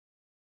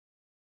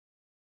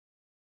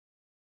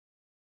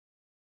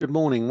Good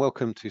morning.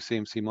 Welcome to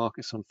CMC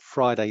Markets on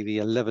Friday, the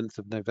 11th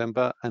of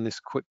November, and this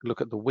quick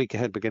look at the week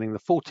ahead beginning the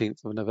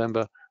 14th of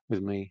November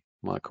with me,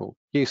 Michael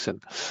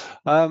Hewson.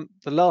 The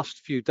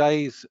last few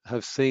days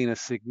have seen a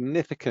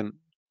significant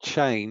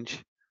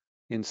change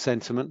in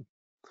sentiment.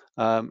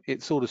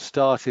 It sort of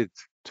started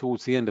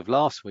towards the end of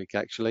last week,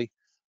 actually,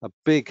 a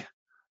big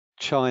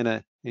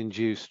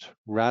China-induced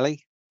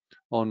rally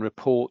on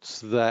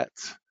reports that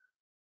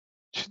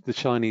the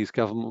Chinese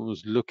government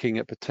was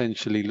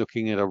potentially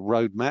looking at a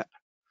roadmap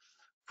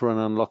for an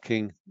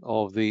unlocking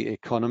of the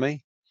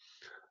economy.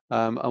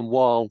 And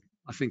while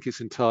I think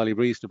it's entirely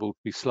reasonable to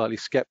be slightly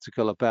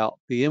skeptical about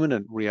the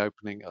imminent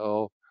reopening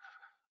of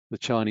the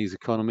Chinese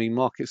economy,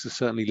 markets are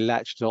certainly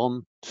latched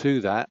on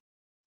to that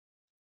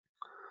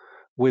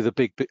with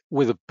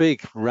a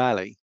big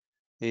rally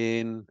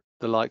in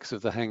the likes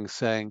of the Hang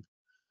Seng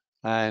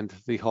and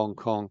the Hong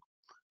Kong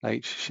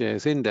H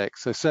shares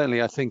index. So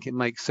certainly I think it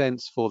makes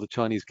sense for the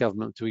Chinese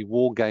government to be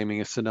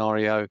wargaming a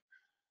scenario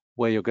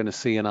where you're going to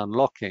see an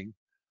unlocking.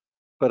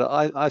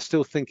 But I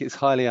still think it's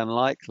highly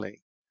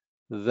unlikely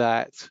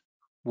that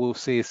we'll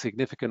see a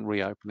significant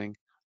reopening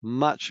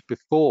much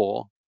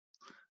before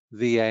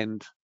the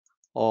end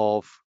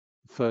of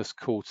the first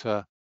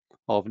quarter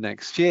of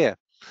next year.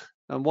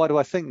 And why do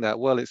I think that?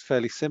 Well, it's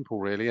fairly simple,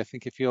 really. I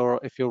think if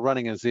you're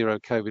running a zero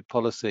COVID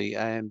policy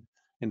and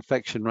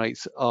infection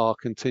rates are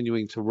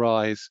continuing to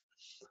rise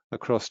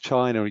across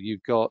China,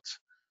 you've got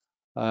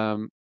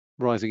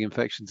rising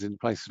infections in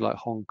places like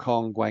Hong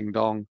Kong,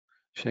 Guangdong,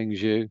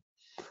 Shenzhen,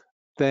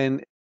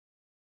 then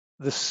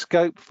the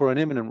scope for an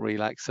imminent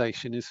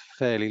relaxation is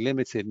fairly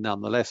limited.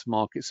 Nonetheless,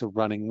 markets are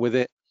running with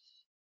it.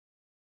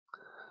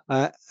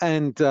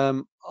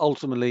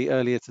 Ultimately,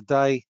 earlier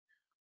today,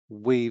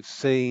 we've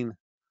seen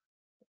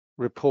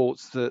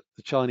reports that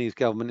the Chinese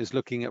government is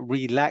looking at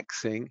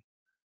relaxing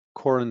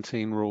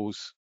quarantine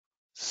rules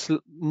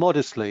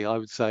modestly, I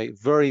would say,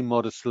 very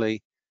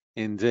modestly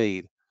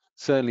indeed.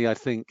 Certainly, I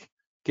think,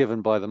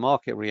 given by the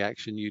market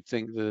reaction, you'd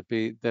think there'd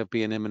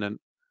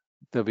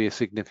be a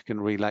significant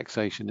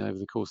relaxation over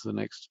the course of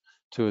the next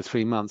 2 or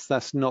 3 months.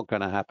 That's not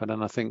going to happen.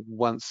 And I think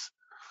once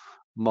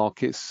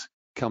markets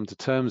come to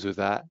terms with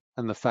that,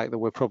 and the fact that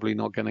we're probably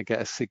not going to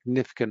get a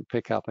significant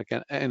pickup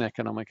again in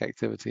economic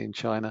activity in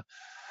China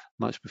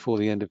much before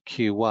the end of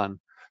Q1,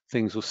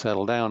 things will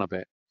settle down a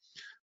bit.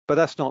 But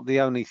that's not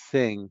the only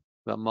thing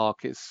that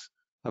markets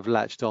have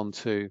latched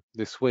onto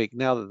this week.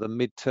 Now that the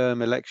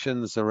midterm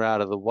elections are out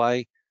of the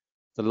way,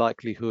 the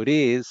likelihood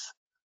is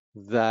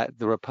that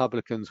the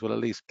Republicans will at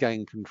least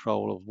gain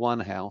control of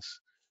one house,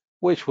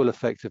 which will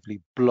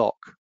effectively block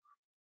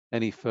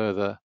any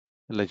further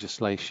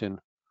legislation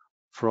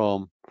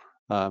from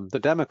the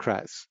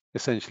Democrats,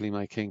 essentially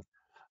making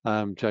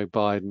Joe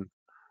Biden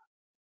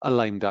a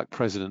lame duck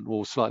president,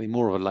 or slightly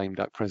more of a lame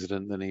duck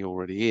president than he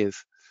already is.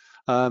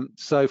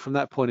 So from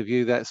that point of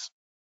view, that's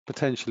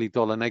potentially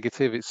dollar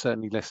negative. It's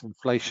certainly less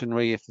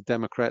inflationary if the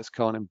Democrats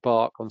can't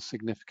embark on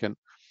significant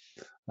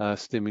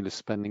stimulus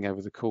spending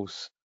over the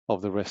course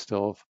of the rest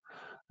of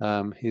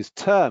his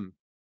term.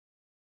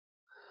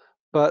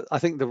 But I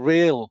think the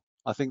real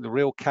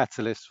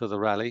catalyst for the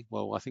rally,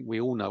 well, I think we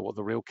all know what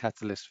the real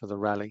catalyst for the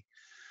rally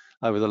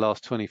over the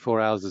last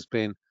 24 hours has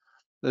been,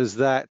 is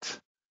that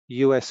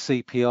US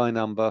CPI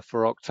number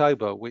for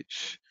October,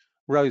 which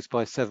rose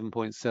by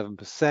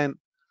 7.7%,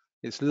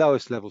 its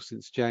lowest level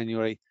since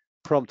January,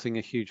 prompting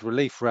a huge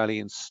relief rally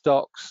in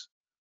stocks,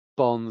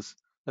 bonds,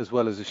 as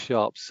well as a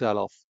sharp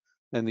sell-off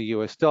in the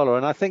US dollar.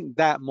 And I think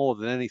that more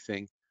than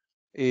anything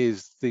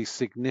is the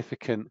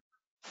significant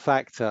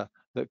factor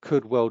that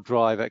could well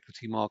drive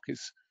equity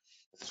markets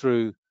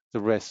through the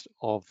rest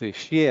of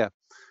this year.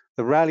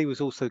 The rally was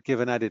also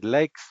given added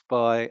legs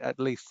by at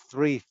least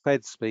 3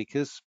 Fed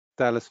speakers: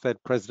 Dallas Fed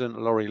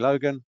President Lori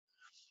Logan,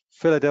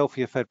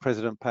 Philadelphia Fed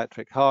President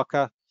Patrick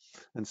Harker,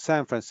 and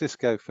San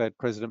Francisco Fed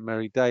President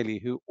Mary Daly,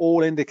 who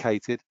all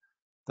indicated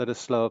that a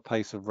slower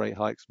pace of rate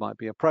hikes might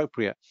be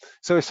appropriate.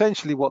 So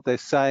essentially what they're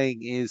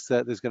saying is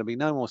that there's going to be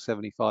no more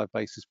 75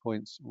 basis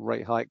points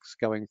rate hikes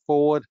going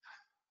forward.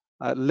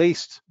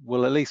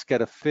 We'll at least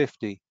get a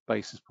 50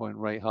 basis point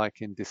rate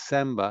hike in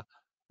December.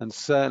 And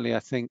certainly I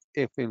think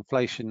if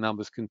inflation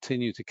numbers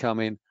continue to come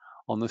in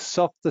on the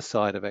softer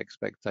side of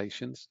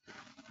expectations,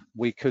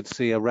 we could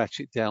see a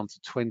ratchet down to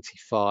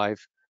 25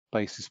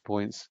 basis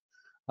points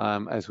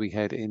as we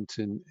head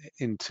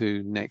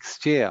into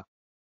next year.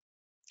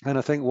 And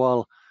I think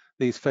while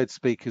these Fed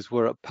speakers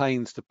were at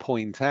pains to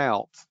point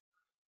out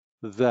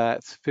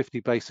that 50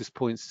 basis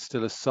points is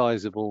still a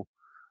sizable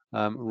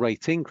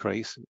rate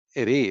increase,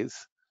 it is.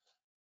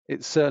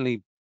 It's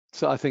certainly,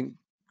 so I think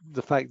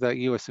the fact that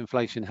US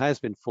inflation has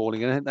been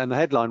falling and the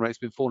headline rate's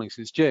been falling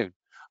since June.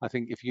 I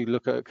think if you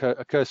look at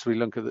a cursory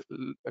look at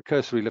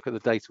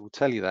the data will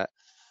tell you that.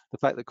 The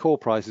fact that core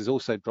prices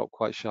also dropped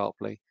quite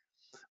sharply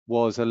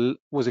was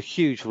a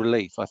huge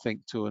relief, I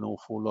think, to an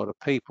awful lot of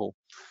people.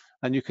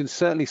 And you can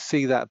certainly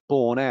see that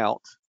borne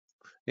out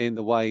in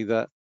the way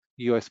that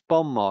US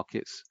bond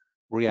markets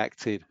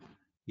reacted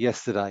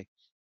yesterday.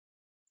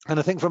 And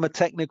I think from a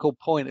technical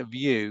point of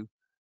view,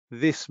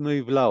 this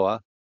move lower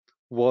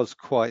was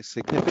quite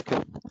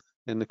significant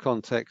in the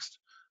context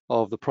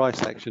of the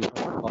price action of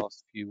the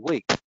past few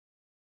weeks.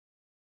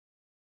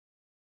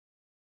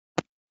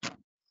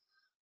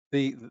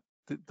 The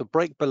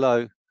break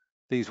below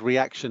these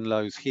reaction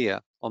lows here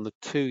on the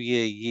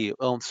 2-year yield,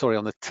 on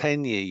the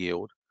 10-year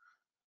yield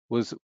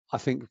was, I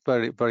think,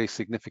 very, very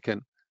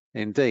significant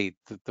indeed.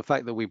 The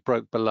fact that we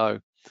broke below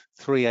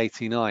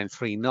 389,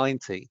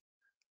 390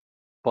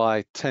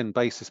 by 10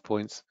 basis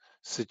points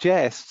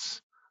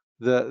suggests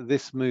that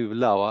this move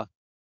lower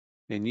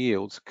in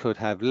yields could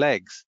have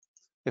legs.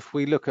 If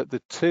we look at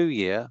the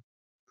 2-year,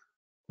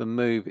 the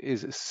move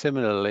is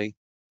similarly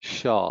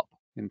sharp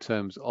in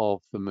terms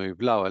of the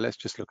move lower. Let's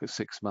just look at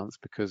 6 months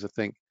because I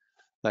think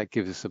that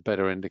gives us a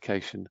better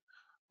indication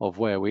of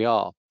where we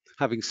are.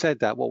 Having said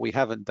that, what we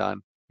haven't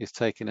done is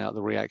taken out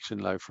the reaction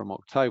low from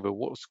October.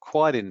 What's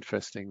quite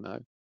interesting though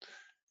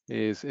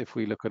is if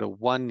we look at a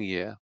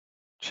 1-year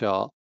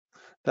chart,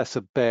 that's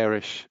a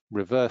bearish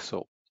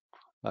reversal,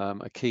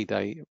 a key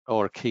day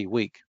or a key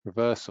week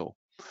reversal.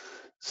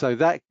 So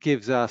that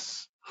gives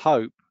us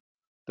hope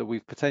that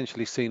we've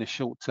potentially seen a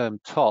short-term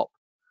top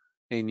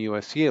in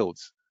US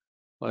yields.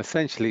 Well,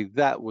 essentially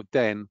that would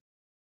then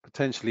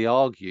potentially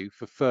argue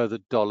for further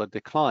dollar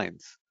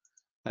declines.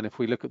 And if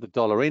we look at the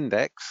dollar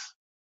index,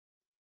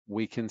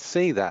 we can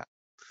see that.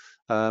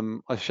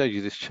 I showed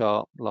you this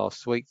chart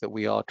last week that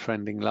we are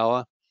trending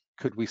lower.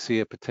 Could we see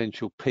a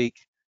potential peak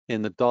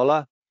in the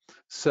dollar?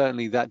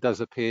 Certainly that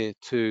does appear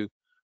to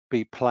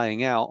be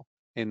playing out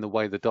in the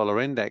way the dollar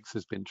index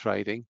has been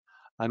trading.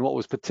 And what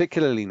was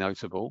particularly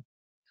notable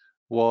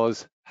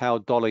was how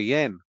dollar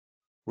yen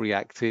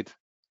reacted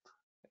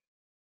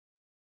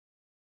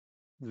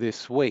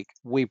this week.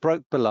 We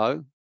broke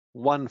below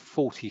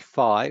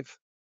 145,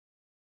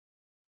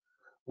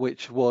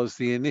 which was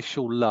the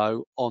initial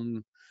low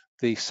on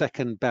the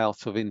second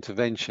bout of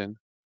intervention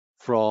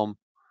from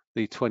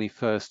the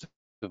 21st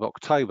of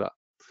October.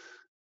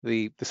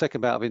 The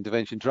second bout of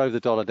intervention drove the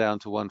dollar down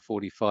to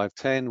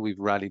 145.10. We've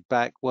rallied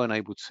back, weren't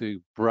able to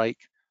break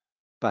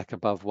back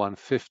above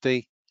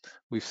 150.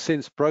 We've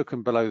since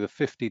broken below the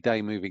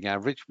 50-day moving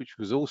average, which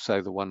was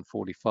also the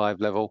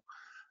 145 level,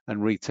 and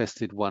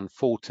retested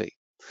 140.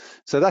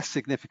 So that's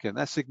significant.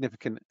 That's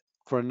significant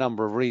for a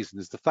number of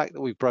reasons. The fact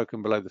that we've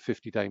broken below the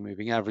 50-day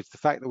moving average, the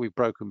fact that we've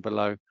broken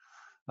below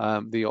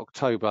the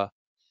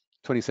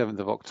 27th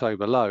of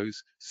October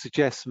lows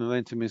suggests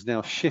momentum is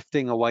now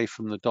shifting away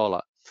from the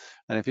dollar.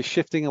 And if it's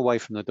shifting away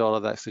from the dollar,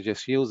 that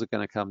suggests yields are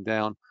going to come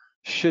down,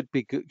 should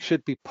be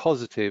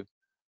positive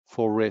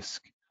for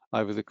risk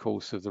over the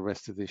course of the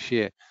rest of this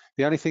year.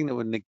 The only thing that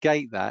would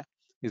negate that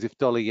is if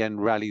dollar yen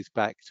rallies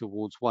back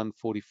towards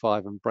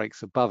 145 and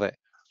breaks above it.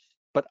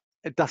 But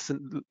it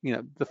doesn't,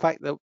 the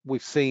fact that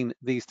we've seen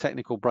these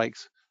technical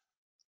breaks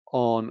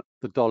on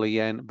the dollar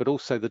yen, but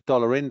also the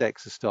dollar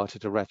index has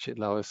started to ratchet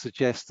lower,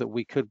 suggests that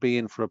we could be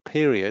in for a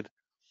period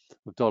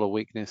of dollar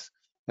weakness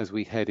as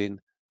we head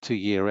into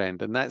year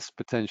end. And that's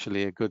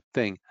potentially a good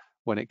thing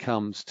when it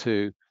comes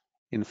to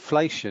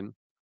inflation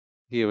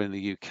here in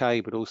the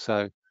UK, but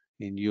also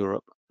in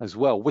Europe as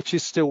well, which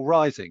is still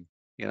rising.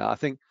 I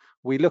think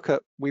we look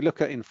at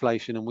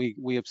inflation and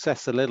we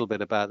obsess a little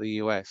bit about the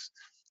US,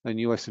 and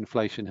US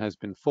inflation has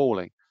been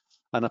falling.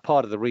 And a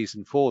part of the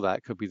reason for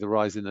that could be the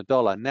rise in the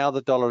dollar. Now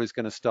the dollar is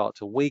going to start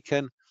to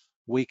weaken.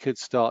 We could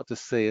start to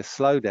see a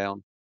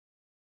slowdown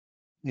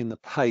in the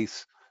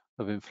pace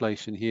of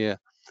inflation here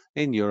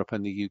in Europe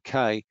and the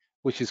UK,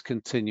 which is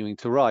continuing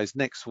to rise.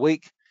 Next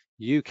week,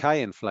 UK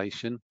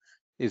inflation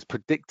is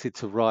predicted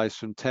to rise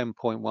from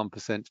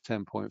 10.1% to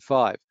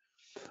 10.5.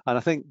 And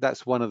I think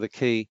that's going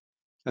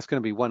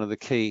to be one of the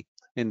key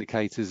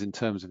indicators in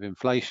terms of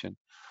inflation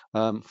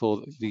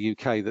for the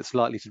UK that's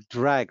likely to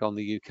drag on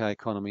the UK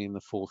economy in the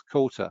fourth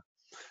quarter.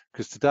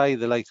 Because today,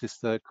 the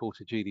latest third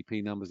quarter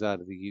GDP numbers out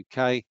of the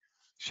UK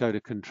showed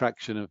a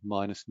contraction of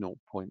minus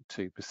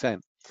 0.2%.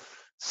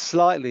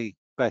 Slightly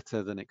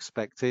better than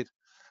expected,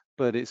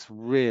 but it's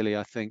really,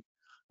 I think,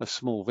 a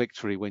small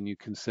victory when you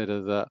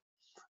consider that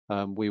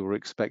we were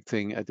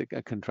expecting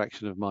a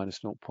contraction of minus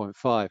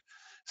 0.5.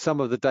 Some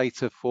of the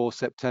data for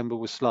September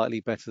was slightly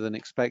better than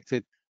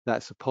expected.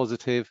 That's a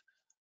positive.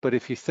 But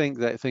if you think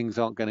that things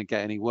aren't going to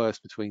get any worse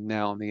between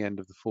now and the end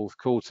of the fourth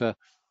quarter,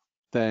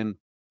 then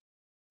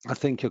I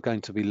think you're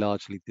going to be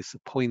largely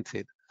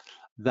disappointed.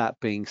 That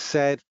being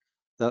said,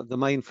 the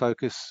main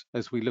focus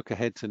as we look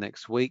ahead to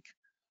next week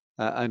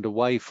and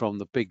away from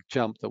the big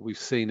jump that we've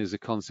seen as a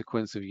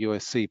consequence of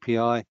US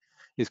CPI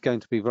is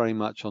going to be very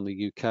much on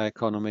the UK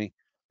economy,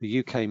 the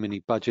UK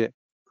mini budget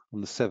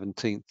on the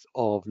 17th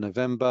of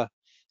November,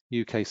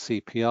 UK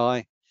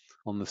CPI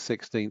on the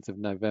 16th of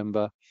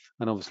November,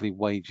 and obviously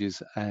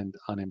wages and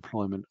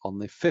unemployment on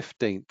the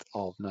 15th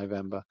of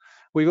November.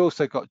 We've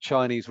also got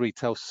Chinese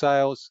retail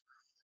sales,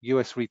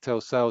 US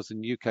retail sales,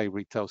 and UK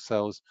retail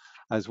sales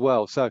as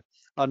well. So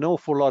an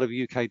awful lot of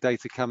UK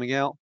data coming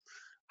out.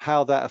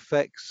 How that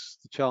affects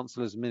the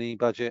Chancellor's mini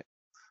budget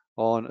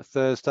on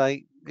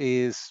Thursday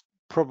is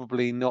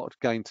probably not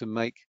going to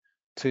make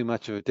too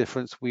much of a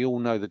difference. We all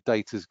know the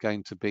data is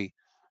going to be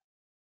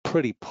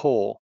pretty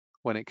poor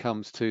when it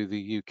comes to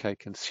the UK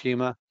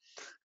consumer.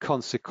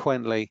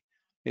 Consequently,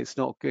 it's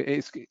not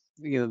good.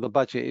 The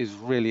budget is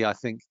really, I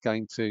think,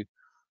 going to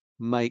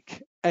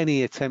make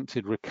any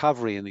attempted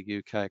recovery in the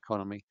UK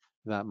economy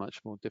that much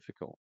more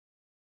difficult.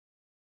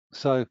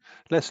 So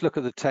let's look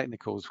at the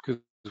technicals,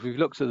 because we've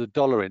looked at the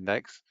dollar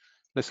index.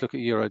 Let's look at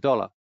euro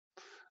dollar.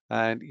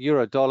 And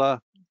euro dollar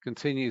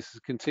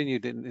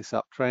continued in this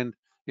uptrend.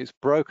 It's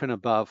broken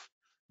above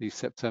the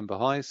September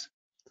highs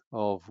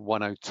of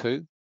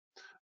 102,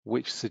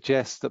 which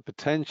suggests that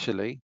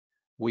potentially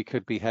we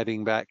could be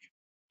heading back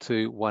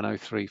to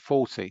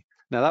 103.40.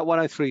 Now that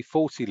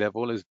 103.40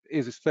 level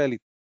is a fairly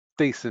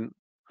decent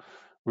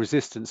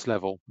resistance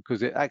level,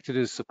 because it acted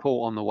as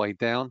support on the way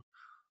down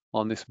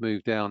on this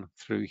move down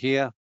through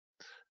here,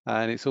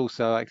 and it's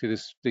also acted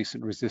as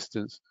decent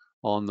resistance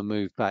on the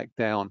move back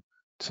down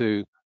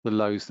to the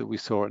lows that we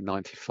saw at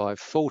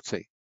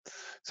 95.40.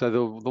 So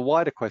the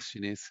wider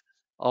question is,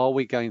 are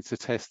we going to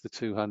test the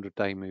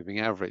 200-day moving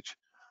average?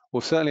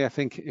 Well, certainly I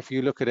think if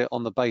you look at it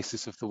on the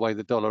basis of the way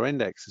the dollar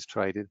index is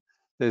traded,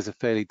 there's a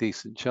fairly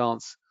decent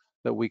chance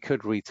that we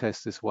could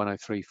retest this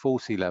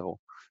 103.40 level.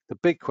 The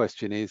big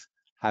question is,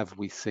 have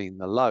we seen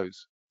the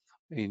lows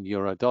in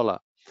euro dollar?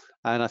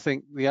 And I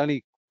think the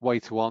only way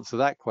to answer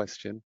that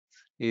question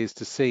is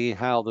to see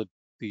how the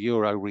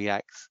euro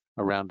reacts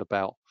around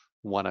about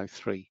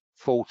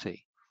 103.40.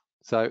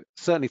 So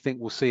certainly think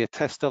we'll see a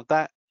test of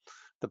that.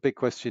 The big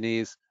question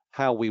is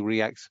how we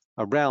react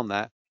around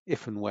that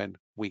if and when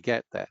we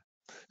get there.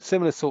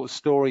 Similar sort of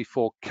story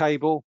for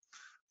cable.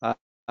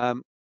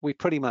 We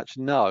pretty much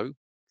know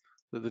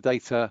that the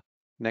data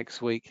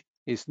next week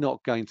is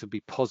not going to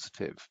be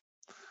positive,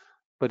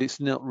 but it's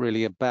not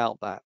really about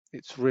that.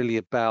 It's really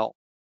about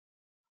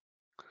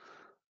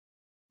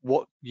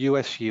what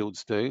US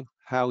yields do,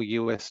 how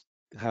US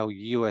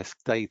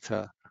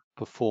data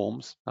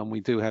performs, and we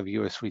do have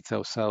US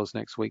retail sales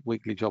next week.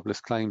 Weekly jobless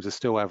claims are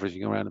still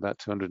averaging around about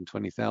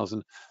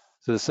 220,000.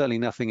 So there's certainly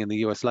nothing in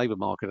the US labor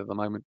market at the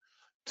moment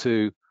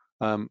to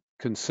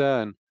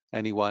concern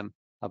anyone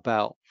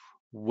about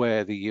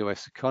where the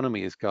US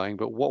economy is going.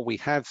 But what we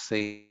have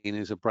seen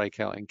is a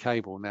breakout in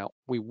cable. Now,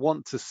 we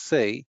want to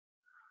see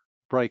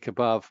break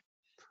above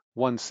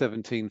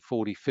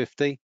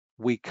 117.40.50.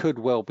 We could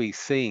well be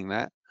seeing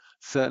that.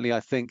 Certainly, I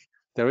think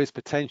there is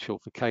potential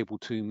for cable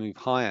to move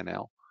higher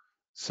now,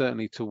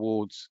 certainly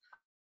towards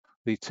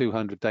the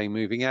 200-day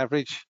moving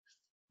average.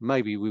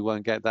 Maybe we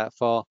won't get that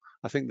far.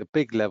 I think the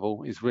big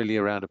level is really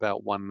around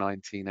about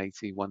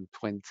 119.80,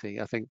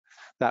 120. I think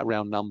that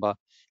round number,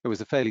 it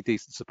was a fairly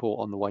decent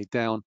support on the way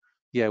down.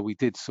 Yeah, we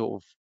did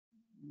sort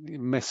of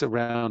mess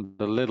around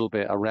a little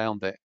bit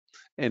around it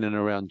in and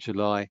around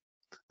July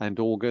and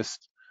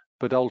August,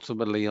 but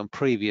ultimately on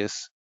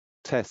previous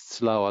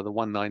tests lower, the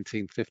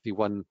 119.50,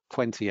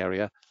 120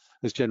 area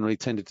has generally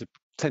tended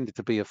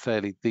to be a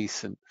fairly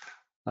decent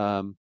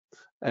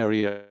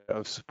area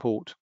of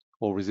support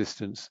or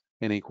resistance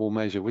in equal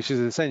measure, which is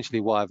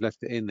essentially why I've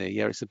left it in there.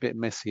 Yeah, it's a bit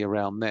messy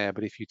around there,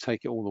 but if you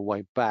take it all the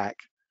way back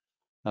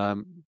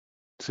to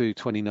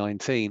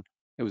 2019,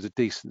 it was a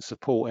decent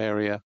support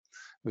area. It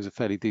was a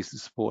fairly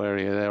decent support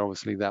area there.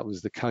 Obviously, that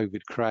was the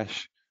COVID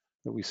crash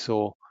that we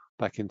saw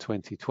back in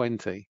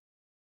 2020.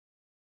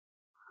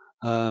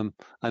 And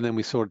then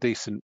we saw a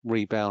decent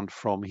rebound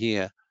from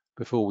here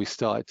before we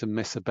started to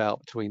mess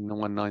about between the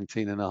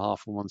 119.5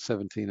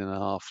 and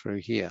 117.5 through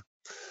here.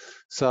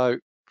 So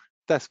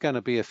that's going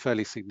to be a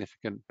fairly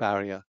significant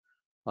barrier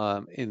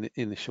in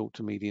the short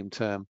to medium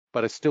term.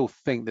 But I still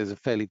think there's a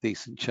fairly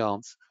decent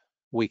chance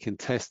we can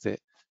test it,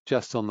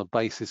 just on the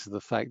basis of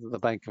the fact that the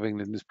Bank of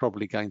England is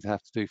probably going to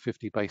have to do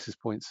 50 basis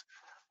points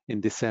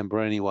in December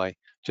anyway,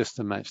 just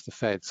to match the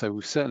Fed. So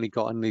we've certainly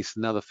got at least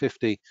another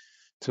 50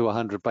 to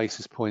 100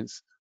 basis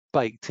points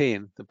baked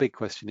in. The big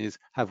question is,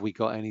 have we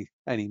got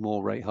any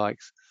more rate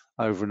hikes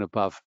over and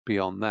above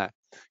beyond that?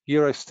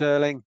 Euro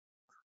sterling,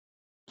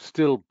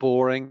 still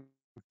boring.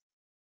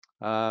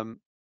 Found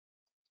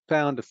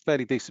a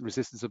fairly decent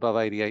resistance above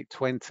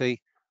 88.20.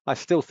 I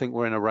still think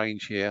we're in a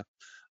range here.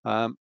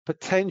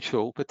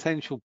 Potential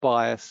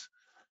bias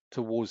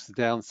towards the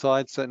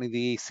downside. Certainly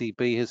the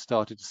ECB has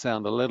started to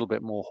sound a little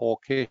bit more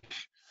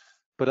hawkish,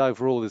 but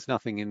overall there's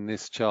nothing in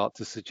this chart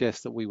to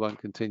suggest that we won't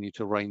continue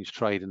to range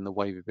trade in the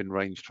way we've been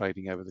range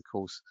trading over the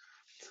course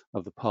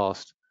of the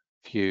past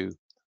few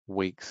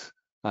weeks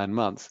and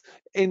months.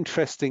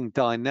 Interesting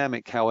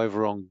dynamic,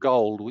 however, on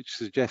gold, which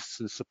suggests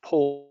and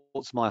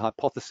supports my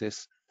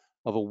hypothesis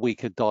of a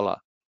weaker dollar.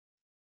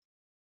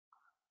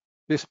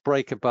 This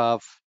break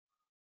above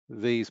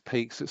these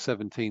peaks at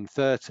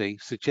 1730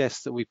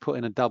 suggests that we put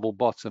in a double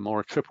bottom or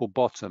a triple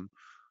bottom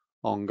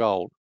on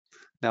gold.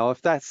 Now,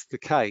 if that's the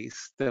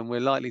case, then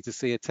we're likely to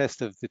see a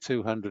test of the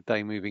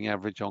 200-day moving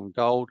average on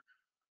gold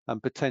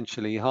and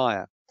potentially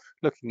higher.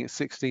 Looking at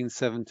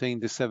 1617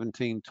 to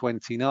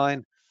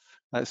 1729,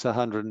 that's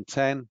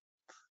 110.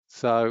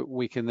 So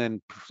we can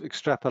then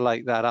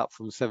extrapolate that up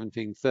from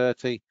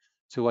 1730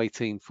 to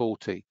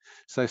 1840.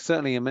 So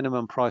certainly a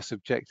minimum price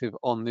objective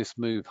on this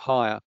move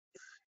higher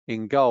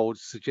in gold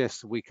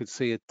suggests that we could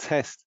see a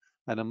test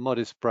and a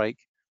modest break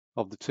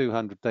of the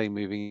 200-day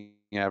moving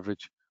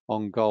average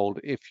on gold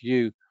if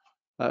you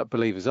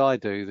believe, as I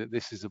do, that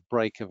this is a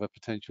break of a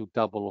potential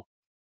double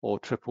or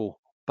triple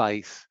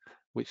base,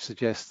 which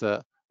suggests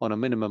that on a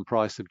minimum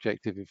price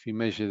objective, if you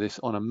measure this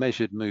on a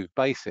measured move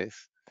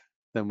basis,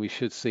 then we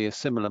should see a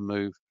similar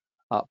move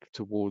up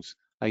towards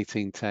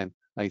 1810,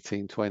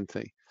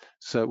 1820.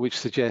 So, which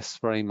suggests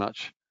very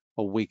much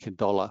a weaker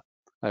dollar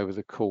over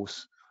the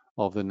course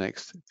of the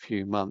next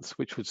few months,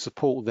 which would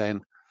support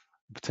then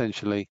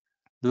potentially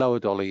lower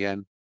dollar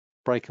yen,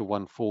 break of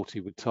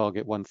 140 would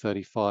target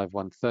 135,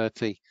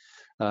 130,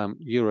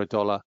 euro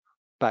dollar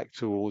back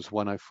towards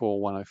 104,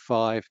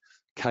 105,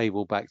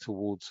 cable back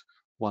towards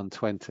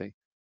 120.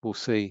 We'll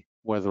see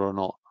whether or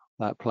not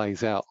that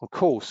plays out. Of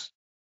course,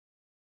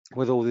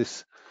 with all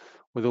this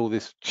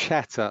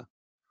chatter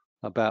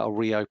about a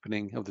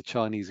reopening of the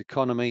Chinese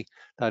economy,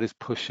 that is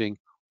pushing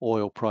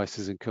oil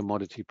prices and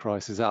commodity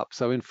prices up.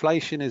 So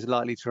inflation is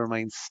likely to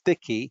remain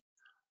sticky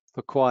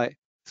for quite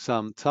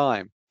some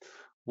time.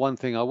 One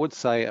thing I would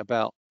say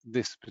about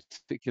this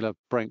particular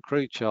Brent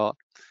crude chart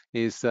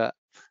is that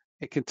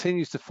it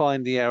continues to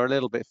find the air a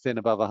little bit thin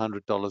above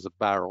 $100 a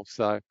barrel.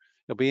 So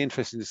it'll be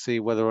interesting to see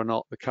whether or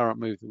not the current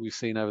move that we've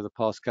seen over the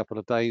past couple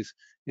of days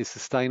is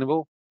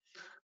sustainable.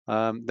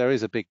 There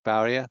is a big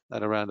barrier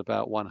at around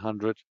about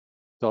 $100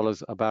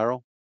 a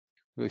barrel.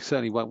 We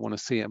certainly won't want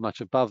to see it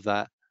much above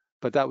that,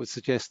 but that would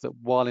suggest that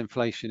while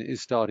inflation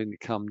is starting to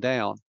come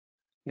down,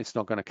 it's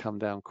not going to come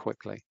down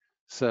quickly.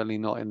 Certainly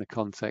not in the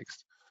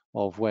context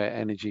of where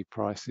energy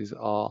prices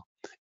are,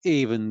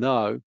 even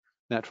though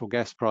natural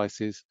gas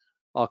prices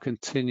are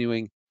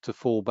continuing to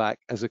fall back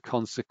as a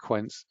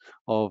consequence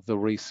of the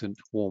recent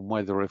warm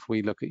weather. If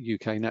we look at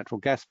UK natural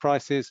gas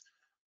prices,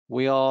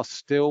 we are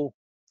still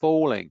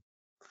falling,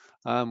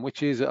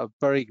 which is a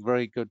very,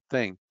 very good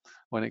thing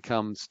when it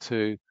comes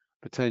to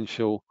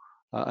potential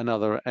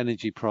another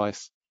energy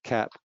price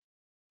cap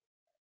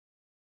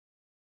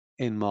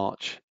in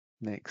March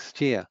next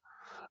year.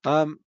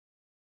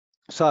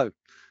 So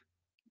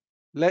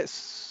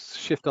let's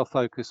shift our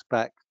focus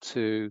back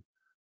to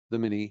the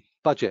mini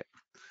budget.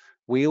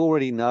 We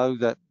already know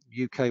that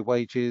UK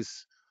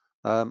wages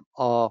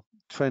are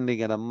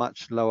trending at a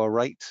much lower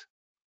rate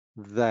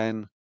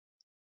than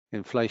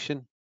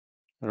inflation,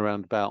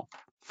 around about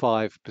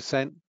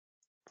 5%.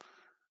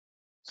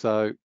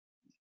 So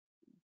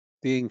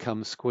the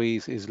income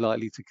squeeze is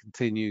likely to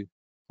continue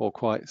for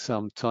quite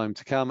some time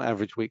to come.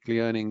 Average weekly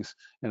earnings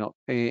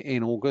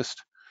in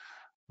August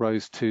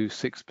rose to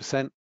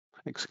 6%,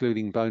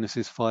 excluding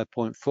bonuses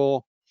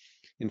 5.4.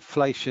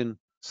 Inflation,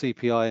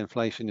 CPI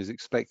inflation is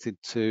expected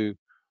to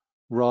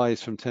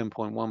rise from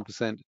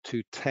 10.1%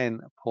 to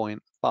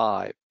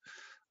 10.5.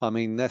 I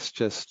mean, that's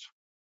just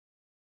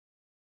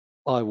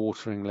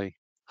eye-wateringly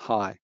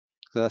high.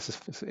 So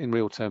that's in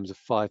real terms a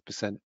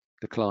 5%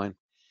 decline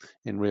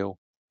in real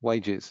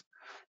wages.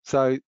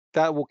 So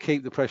that will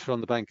keep the pressure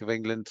on the Bank of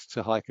England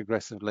to hike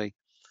aggressively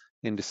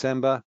in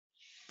December.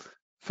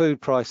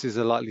 Food prices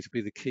are likely to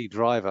be the key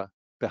driver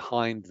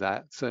behind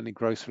that. Certainly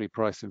grocery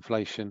price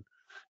inflation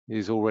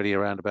is already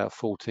around about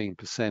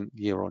 14%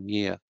 year on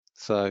year.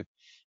 So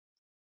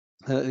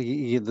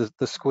the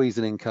squeeze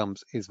in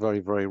incomes is very,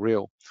 very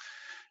real,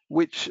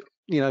 which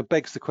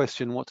begs the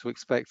question what to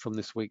expect from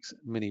this week's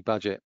mini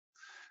budget.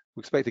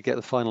 We expect to get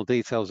the final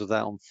details of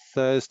that on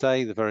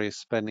Thursday, the various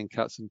spending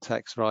cuts and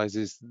tax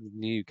rises the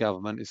new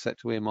government is set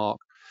to earmark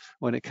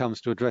when it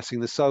comes to addressing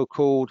the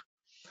so-called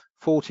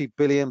 £40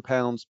 billion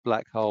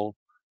black hole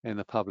in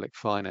the public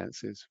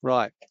finances.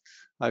 Right,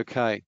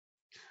 okay, I'm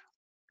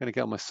going to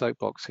get on my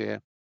soapbox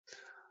here.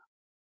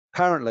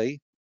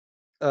 Apparently,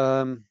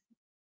 there's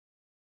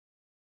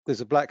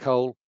a black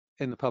hole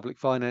in the public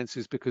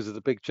finances because of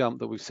the big jump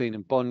that we've seen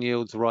in bond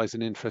yields, rise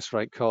in interest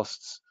rate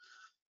costs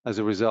as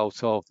a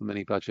result of the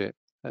mini budget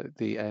at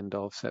the end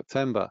of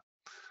September.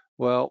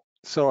 Well,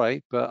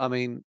 sorry, but I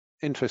mean,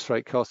 interest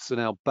rate costs are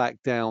now back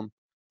down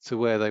to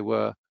where they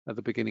were at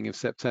the beginning of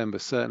September,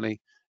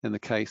 certainly in the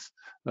case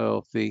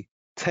of the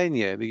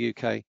 10-year, the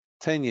UK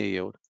 10-year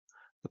yield.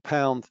 The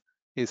pound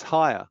is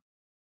higher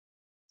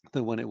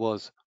than when it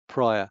was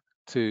prior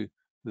to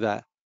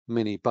that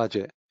mini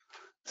budget.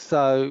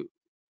 So,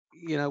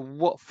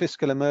 what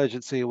fiscal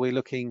emergency are we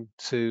looking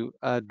to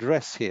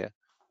address here?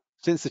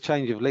 Since the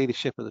change of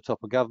leadership at the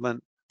top of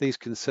government, these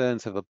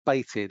concerns have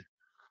abated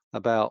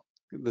about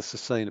the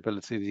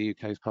sustainability of the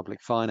UK's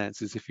public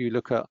finances. If you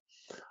look at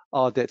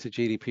our debt to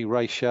GDP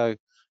ratio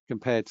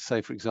compared to,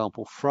 say, for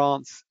example,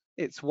 France,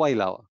 it's way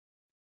lower,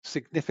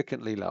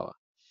 significantly lower.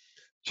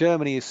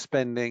 Germany is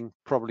spending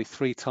probably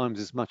 3 times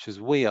as much as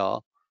we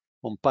are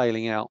on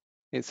bailing out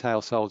its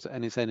households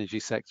and its energy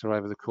sector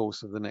over the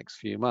course of the next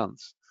few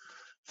months.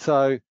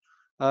 So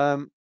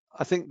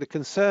I think the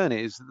concern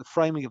is that the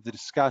framing of the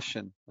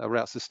discussion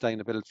around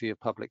sustainability of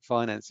public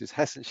finances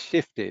hasn't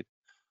shifted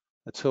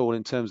at all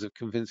in terms of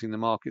convincing the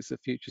markets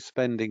that future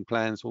spending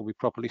plans will be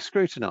properly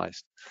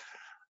scrutinized.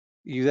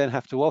 You then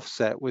have to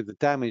offset with the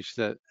damage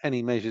that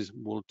any measures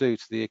will do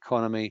to the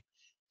economy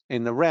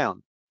in the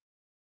round.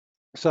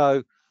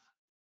 So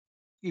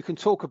you can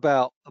talk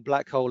about a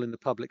black hole in the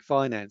public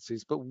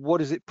finances, but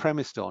what is it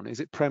premised on? Is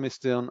it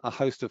premised on a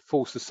host of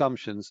false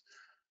assumptions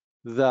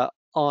that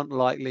aren't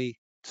likely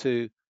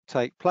to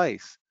take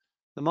place?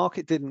 The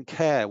market didn't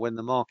care when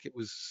the market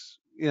was,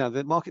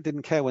 the market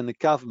didn't care when the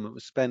government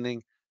was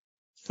spending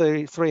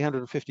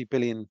 350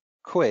 billion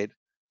quid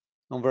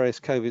on various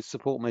COVID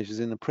support measures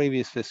in the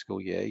previous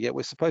fiscal year, yet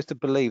we're supposed to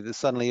believe that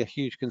suddenly a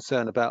huge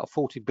concern about a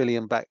 40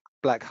 billion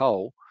black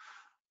hole,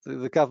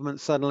 the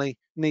government suddenly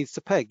needs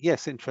to peg.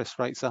 Yes, interest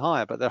rates are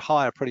higher, but they're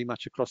higher pretty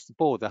much across the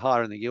board. They're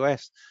higher in the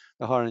US,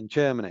 they're higher in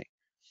Germany.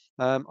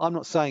 I'm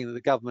not saying that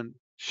the government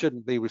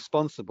shouldn't be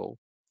responsible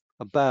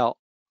about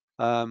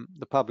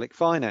the public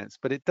finance,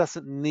 but it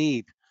doesn't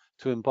need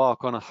to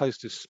embark on a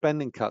host of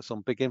spending cuts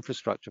on big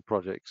infrastructure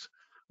projects,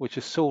 which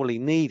are sorely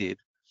needed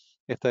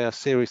if they are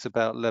serious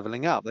about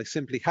leveling up. They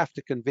simply have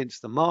to convince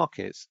the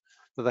markets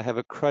that they have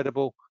a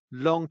credible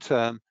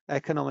long-term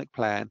economic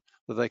plan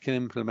that they can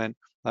implement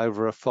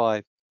over a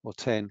 5 or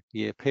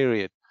 10-year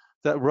period.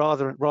 That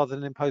rather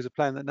than impose a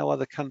plan that no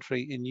other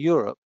country in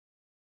Europe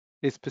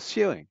is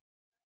pursuing.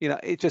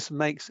 It just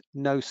makes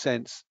no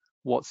sense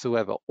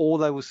whatsoever. All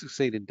they will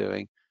succeed in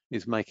doing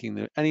is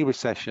making any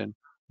recession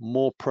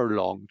more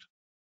prolonged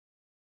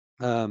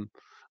and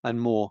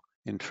more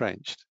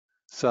entrenched.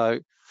 So,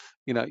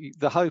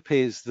 the hope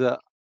is that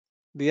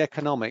the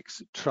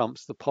economics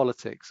trumps the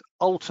politics.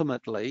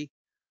 Ultimately,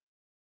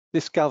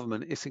 this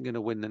government isn't going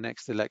to win the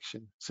next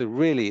election. So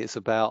really, it's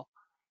about,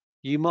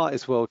 you might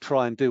as well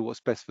try and do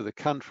what's best for the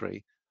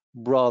country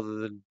rather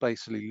than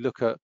basically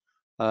look at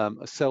a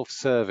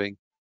self-serving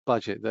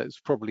budget that's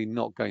probably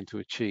not going to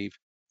achieve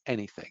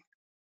anything.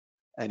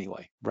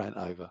 Anyway, rant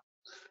over.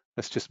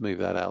 Let's just move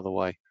that out of the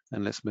way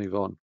and let's move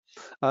on.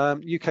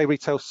 UK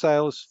retail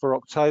sales for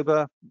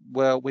October,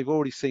 well, we've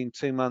already seen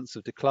 2 months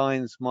of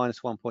declines, minus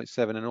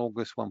 1.7 in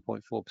August,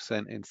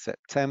 1.4% in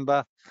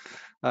September.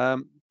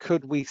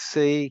 Could we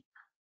see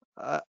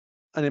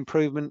an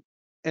improvement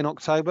in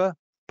October?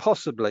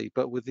 Possibly,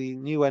 but with the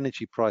new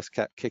energy price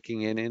cap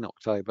kicking in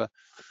October,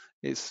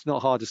 it's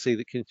not hard to see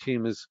that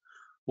consumers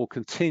will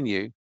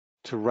continue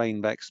to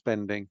rein back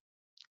spending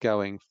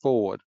going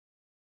forward.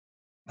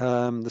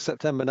 The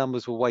September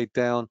numbers were weighed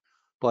down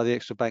by the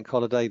extra bank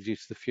holiday due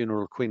to the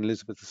funeral of Queen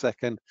Elizabeth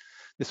II.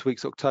 This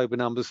week's October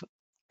numbers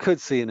could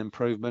see an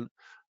improvement,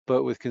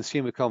 but with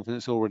consumer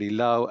confidence already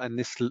low and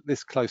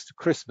this close to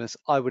Christmas,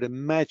 I would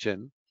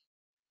imagine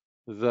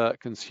that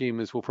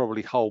consumers will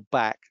probably hold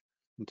back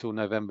until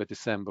November,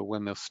 December,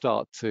 when they'll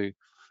start to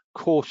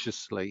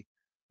cautiously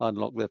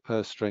unlock their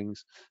purse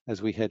strings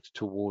as we head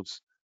towards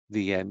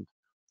the end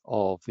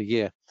of the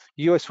year.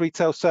 US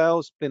retail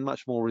sales been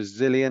much more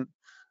resilient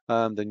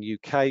than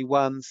UK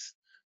ones.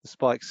 The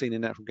spikes seen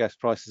in natural gas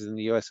prices in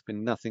the US have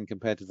been nothing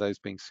compared to those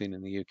being seen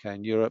in the UK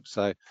and Europe.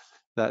 So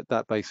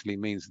that basically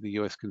means the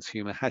US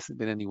consumer hasn't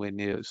been anywhere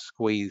near as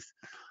squeezed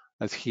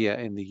as here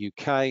in the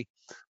UK.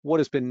 What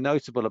has been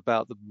notable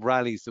about the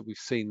rallies that we've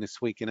seen this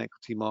week in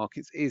equity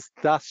markets is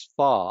thus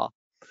far,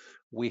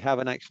 we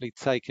haven't actually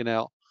taken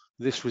out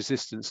this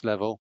resistance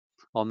level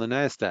on the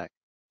Nasdaq.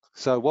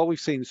 So while we've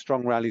seen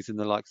strong rallies in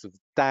the likes of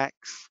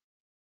DAX,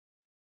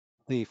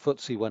 the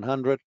FTSE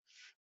 100,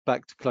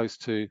 back to close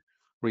to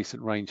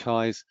recent range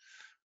highs,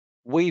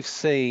 we've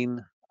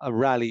seen a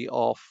rally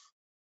off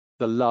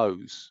the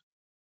lows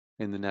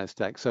in the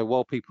Nasdaq. So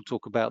while people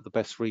talk about the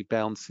best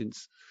rebound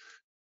since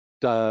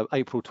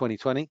April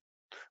 2020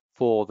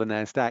 for the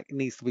Nasdaq, it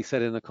needs to be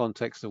said in the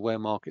context of where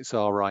markets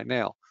are right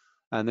now.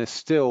 And they're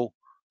still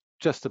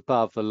just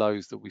above the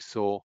lows that we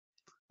saw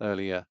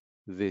earlier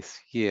this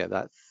year.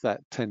 That's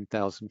that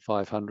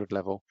 10,500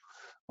 level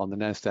on the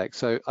Nasdaq.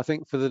 So I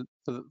think for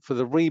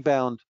the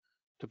rebound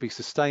to be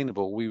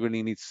sustainable, we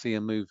really need to see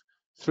a move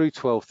through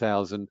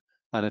 12,000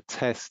 and a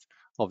test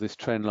of this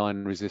trend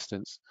line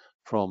resistance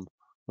from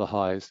the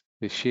highs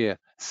this year.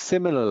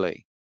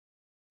 Similarly,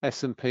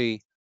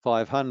 S&P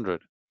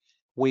 500,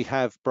 we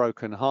have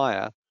broken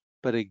higher,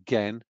 but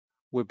again,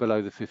 we're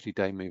below the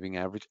 50-day moving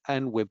average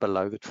and we're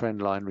below the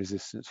trend line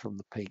resistance from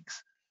the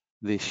peaks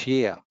this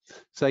year.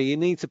 So you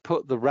need to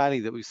put the rally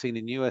that we've seen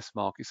in US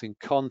markets in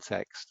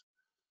context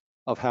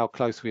of how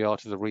close we are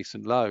to the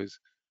recent lows.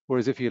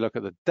 Whereas if you look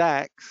at the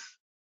DAX,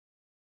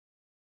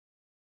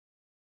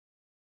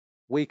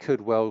 we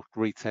could well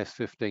retest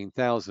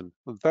 15,000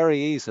 very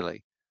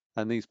easily.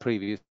 And these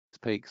previous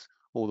peaks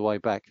all the way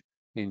back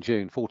in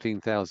June,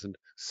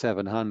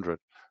 14,700.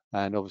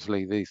 And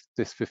obviously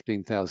this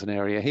 15,000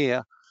 area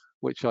here,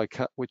 which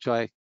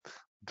I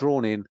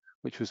drawn in,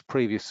 which was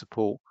previous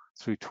support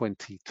through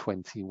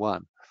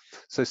 2021.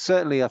 So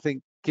certainly I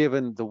think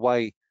given the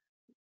way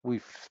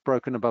we've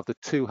broken above the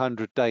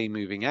 200-day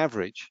moving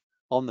average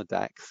on the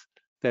DAX,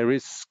 there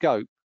is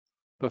scope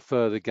for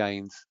further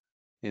gains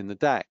in the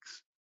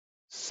DAX.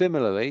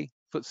 Similarly,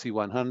 FTSE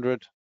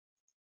 100,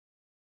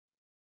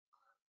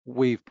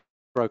 we've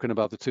broken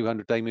above the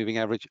 200-day moving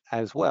average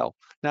as well.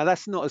 Now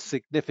that's not as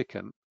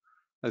significant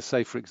as,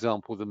 say, for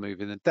example, the move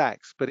in the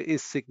DAX, but it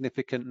is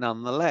significant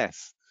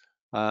nonetheless.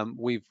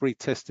 We've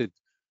retested,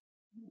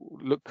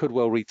 could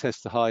well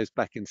retest the highs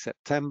back in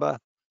September,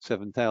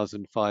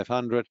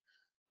 7,500.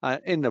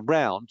 In the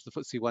round, the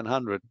FTSE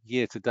 100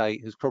 year to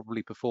date has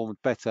probably performed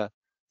better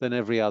than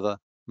every other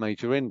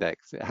major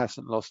index. It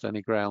hasn't lost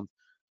any ground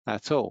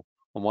at all.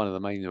 And one of the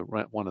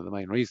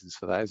main reasons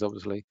for that is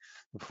obviously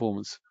the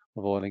performance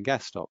of oil and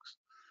gas stocks.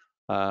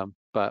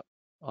 But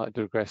I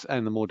digress,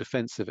 and the more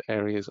defensive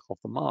areas of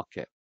the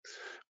market.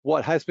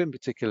 What has been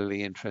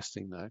particularly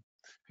interesting, though,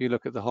 if you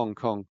look at the Hong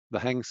Kong, the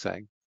Hang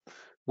Seng,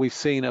 we've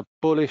seen a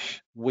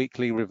bullish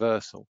weekly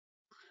reversal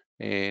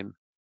in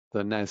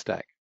the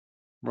Nasdaq,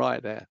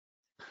 right there.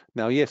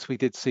 Now, yes, we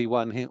did see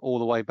one here all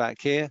the way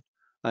back here,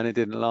 and it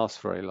didn't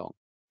last very long.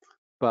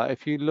 But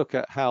if you look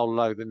at how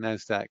low the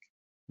Nasdaq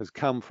has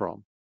come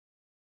from,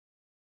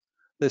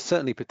 there's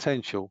certainly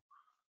potential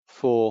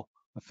for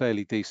a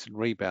fairly decent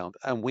rebound,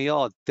 and we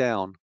are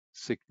down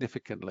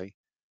significantly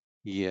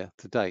year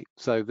to date.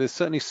 So there's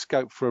certainly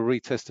scope for a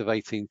retest of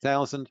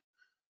 18,000,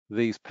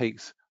 these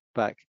peaks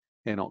back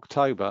in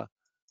October,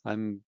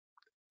 and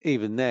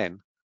even then,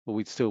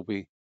 we'd still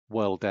be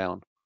well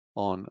down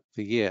on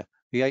the year.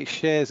 The 8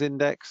 shares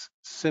index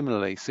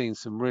similarly seen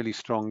some really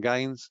strong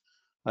gains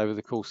over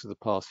the course of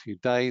the past few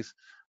days,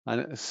 and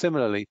it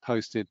similarly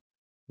posted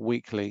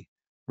weekly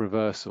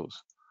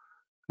reversals.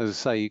 As I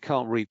say, you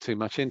can't read too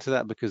much into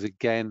that because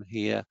again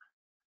here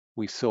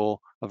we saw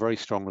a very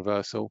strong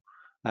reversal,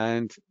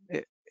 and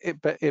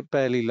it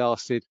barely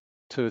lasted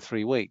 2 or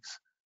 3 weeks.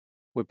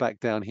 We're back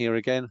down here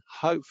again.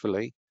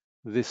 Hopefully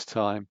this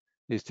time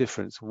is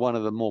different. One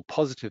of the more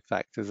positive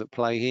factors at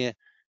play here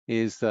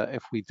is that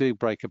if we do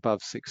break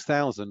above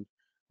 6,000,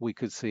 we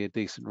could see a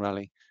decent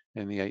rally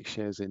in the 8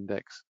 shares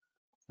index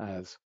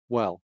as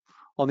well.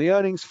 On the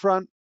earnings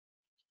front,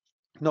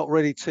 not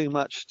really too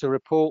much to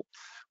report.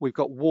 We've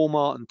got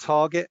Walmart and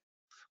Target.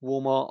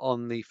 Walmart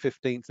on the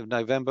 15th of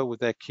November with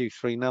their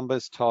Q3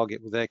 numbers,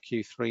 Target with their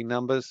Q3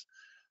 numbers.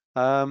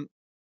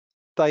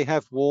 They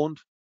have warned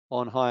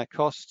on higher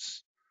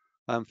costs.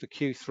 For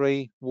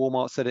Q3,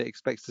 Walmart said it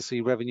expects to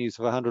see revenues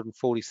of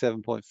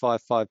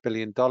 $147.55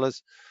 billion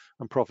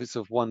and profits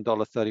of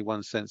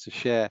 $1.31 a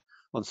share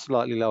on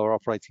slightly lower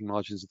operating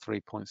margins of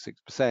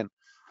 3.6%.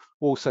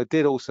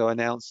 Did also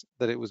announce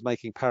that it was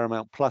making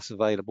Paramount Plus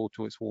available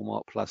to its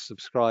Walmart Plus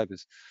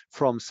subscribers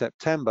from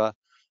September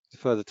to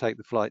further take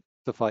the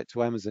fight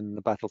to Amazon in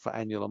the battle for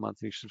annual or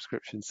monthly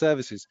subscription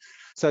services.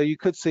 So you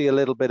could see a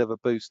little bit of a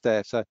boost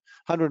there. So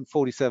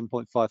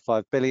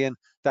 147.55 billion,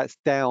 that's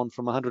down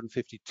from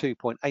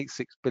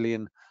 152.86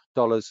 billion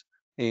dollars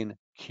in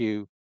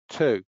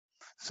Q2.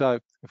 So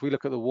if we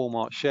look at the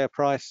Walmart share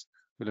price,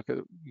 we look at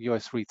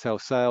US retail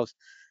sales,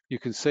 you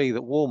can see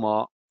that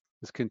Walmart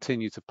has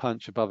continued to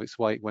punch above its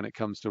weight when it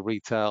comes to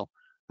retail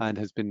and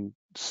has been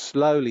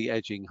slowly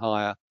edging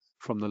higher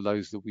from the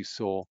lows that we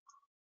saw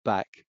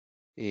back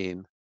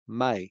in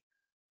May.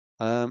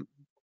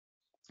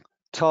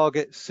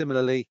 Target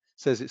similarly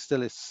says it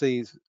still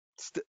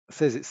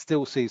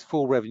sees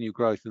full revenue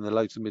growth in the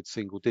low to mid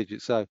single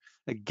digits. So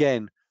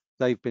again,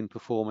 they've been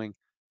performing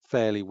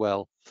fairly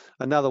well.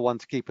 Another one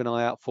to keep an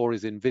eye out for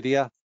is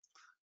Nvidia,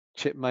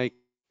 chip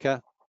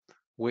maker,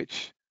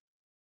 which,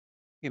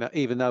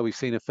 even though we've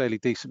seen a fairly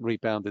decent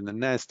rebound in the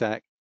Nasdaq,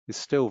 is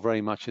still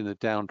very much in the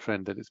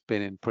downtrend that it's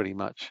been in pretty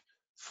much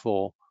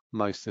for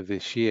most of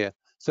this year.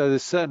 So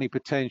there's certainly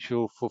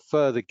potential for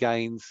further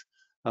gains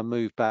and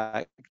move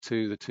back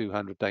to the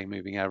 200-day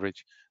moving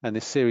average, and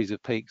this series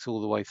of peaks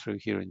all the way through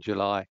here in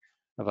July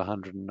of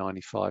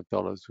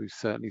 $195. We've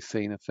certainly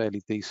seen a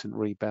fairly decent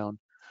rebound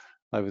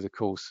over the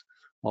course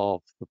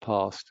of the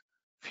past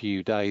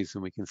few days,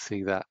 and we can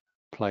see that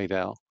played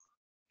out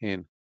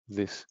in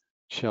this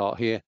chart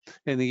here.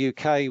 In the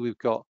UK, we've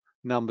got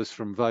numbers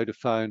from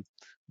Vodafone,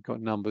 we've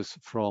got numbers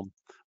from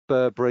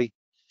Burberry.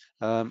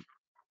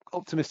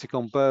 Optimistic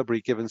on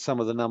Burberry given some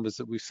of the numbers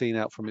that we've seen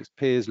out from its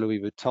peers, Louis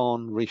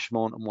Vuitton,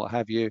 Richemont, and what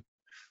have you.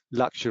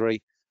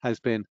 Luxury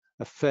has been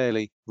a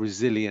fairly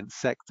resilient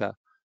sector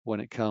when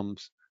it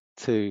comes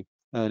to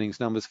earnings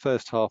numbers.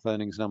 First half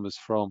earnings numbers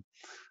from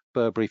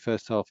Burberry,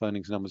 first half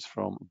earnings numbers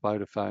from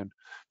Vodafone.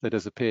 There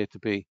does appear to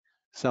be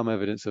some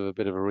evidence of a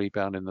bit of a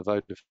rebound in the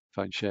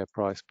Vodafone share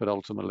price, but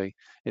ultimately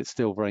it's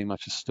still very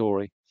much a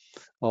story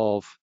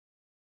of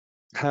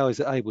how is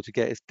it able to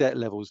get its debt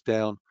levels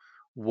down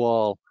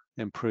while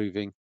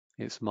improving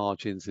its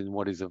margins in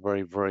what is a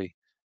very, very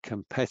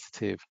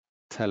competitive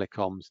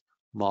telecoms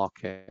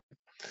market.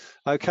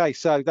 Okay,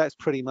 so that's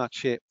pretty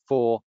much it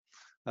for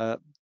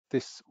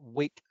this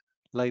week,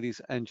 ladies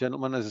and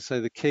gentlemen. As I say,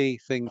 the key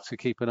thing to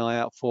keep an eye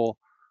out for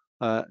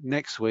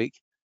next week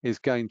is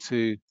going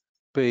to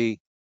be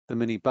the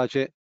mini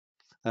budget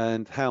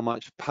and how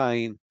much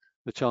pain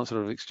the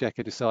Chancellor of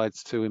Exchequer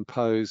decides to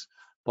impose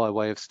by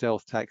way of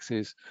stealth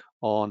taxes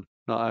on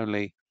not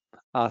only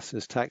us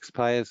as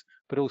taxpayers,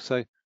 but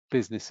also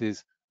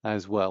businesses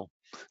as well.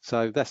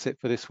 So that's it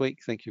for this week.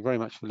 Thank you very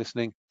much for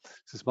listening.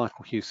 This is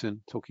Michael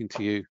Hewson talking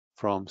to you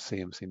from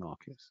CMC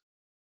Markets.